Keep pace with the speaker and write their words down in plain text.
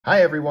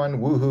Hi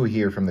everyone, Woohoo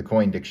here from the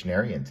Coin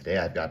Dictionary, and today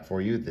I've got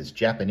for you this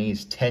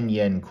Japanese 10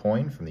 yen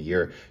coin from the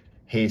year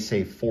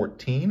Heisei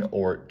 14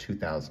 or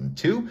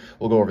 2002.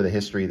 We'll go over the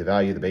history, the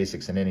value, the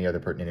basics, and any other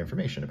pertinent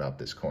information about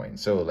this coin.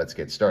 So let's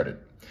get started.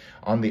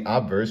 On the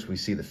obverse, we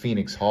see the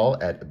Phoenix Hall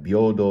at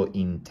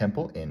Byodo-in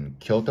Temple in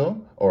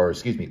Kyoto,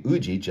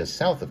 Uji, just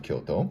south of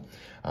Kyoto.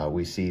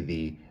 We see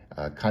the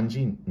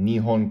kanji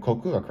Nihon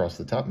Koku across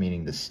the top,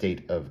 meaning the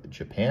state of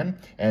Japan,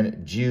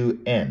 and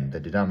Ju-en, the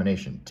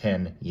denomination,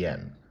 10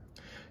 yen.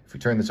 If we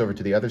turn this over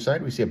to the other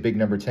side, we see a big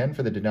number 10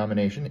 for the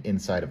denomination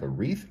inside of a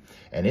wreath.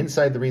 And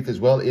inside the wreath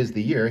as well is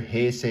the year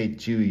Heisei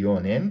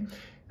 14,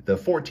 the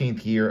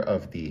 14th year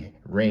of the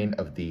reign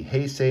of the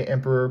Heisei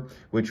Emperor,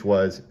 which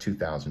was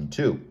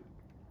 2002.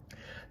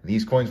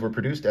 These coins were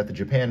produced at the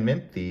Japan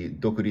Mint, the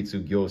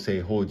Dokuritsu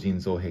Gyosei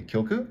Houjinzo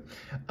Heikyoku.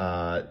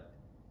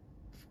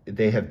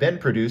 They have been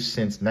produced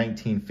since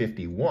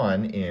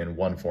 1951 in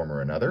one form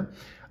or another.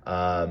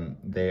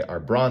 They are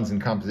bronze in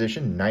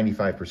composition,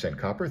 95%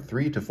 copper,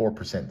 3 to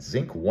 4%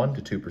 zinc, 1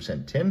 to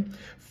 2% tin,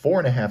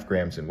 4.5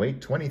 grams in weight,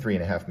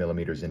 23.5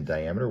 millimeters in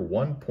diameter,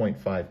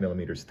 1.5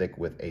 millimeters thick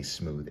with a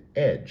smooth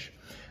edge.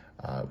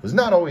 It was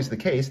not always the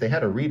case. They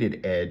had a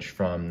reeded edge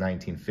from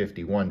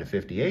 1951 to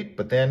 58,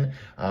 but then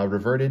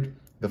reverted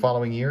the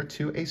following year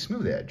to a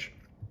smooth edge,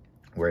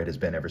 where it has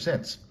been ever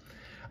since.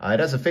 It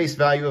has a face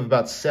value of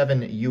about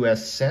 7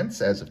 US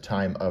cents as of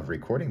time of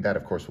recording. That,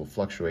 of course, will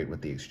fluctuate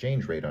with the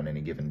exchange rate on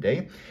any given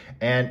day.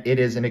 And it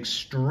is an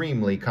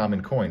extremely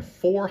common coin.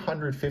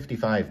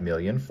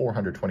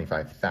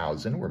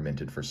 455,425,000 were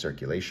minted for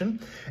circulation.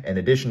 An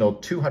additional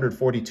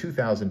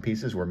 242,000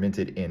 pieces were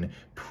minted in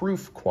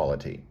proof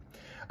quality.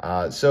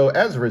 So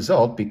as a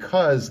result,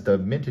 because the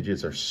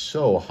mintages are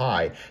so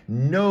high,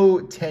 no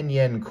 10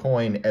 yen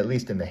coin, at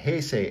least in the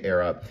Heisei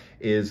era,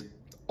 is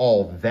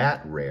all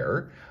that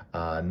rare.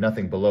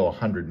 Nothing below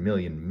 100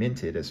 million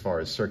minted as far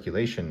as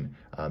circulation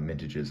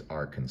mintages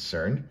are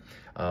concerned.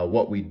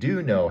 What we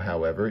do know,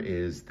 however,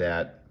 is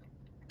that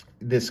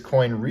this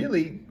coin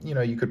really,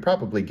 you could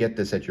probably get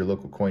this at your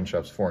local coin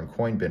shop's foreign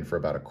coin bin for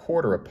about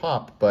 $0.25 a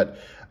pop, but,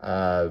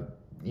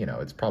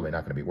 it's probably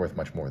not going to be worth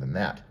much more than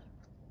that.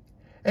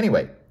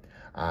 Anyway,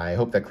 I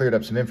hope that cleared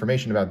up some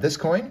information about this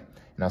coin,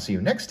 and I'll see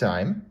you next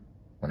time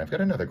when I've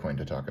got another coin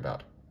to talk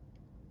about.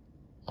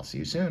 I'll see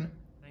you soon.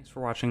 Thanks for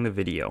watching the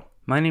video.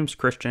 My name's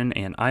Christian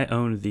and I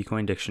own The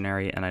Coin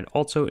Dictionary, and I'd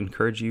also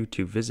encourage you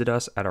to visit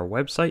us at our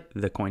website,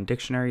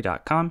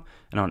 thecoindictionary.com,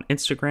 and on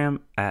Instagram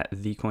at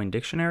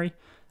thecoindictionary.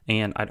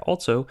 And I'd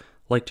also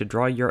like to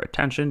draw your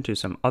attention to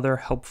some other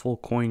helpful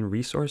coin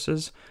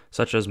resources,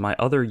 such as my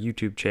other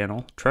YouTube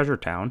channel, Treasure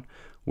Town,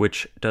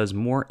 which does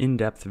more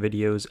in-depth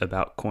videos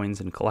about coins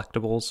and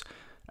collectibles,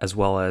 as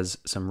well as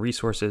some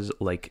resources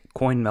like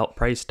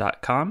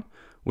coinmeltprice.com,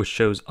 which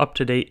shows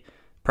up-to-date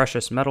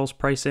precious metals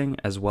pricing,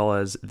 as well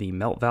as the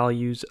melt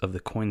values of the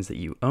coins that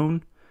you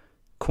own,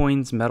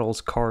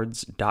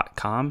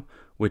 coinsmetalscards.com,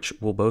 which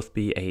will both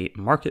be a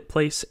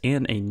marketplace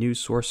and a news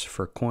source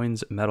for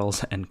coins,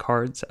 metals, and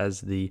cards,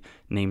 as the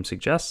name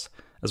suggests,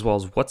 as well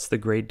as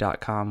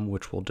whatsthegrade.com,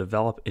 which will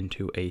develop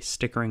into a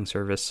stickering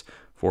service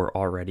for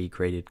already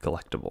graded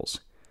collectibles.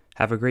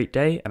 Have a great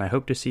day, and I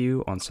hope to see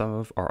you on some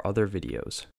of our other videos.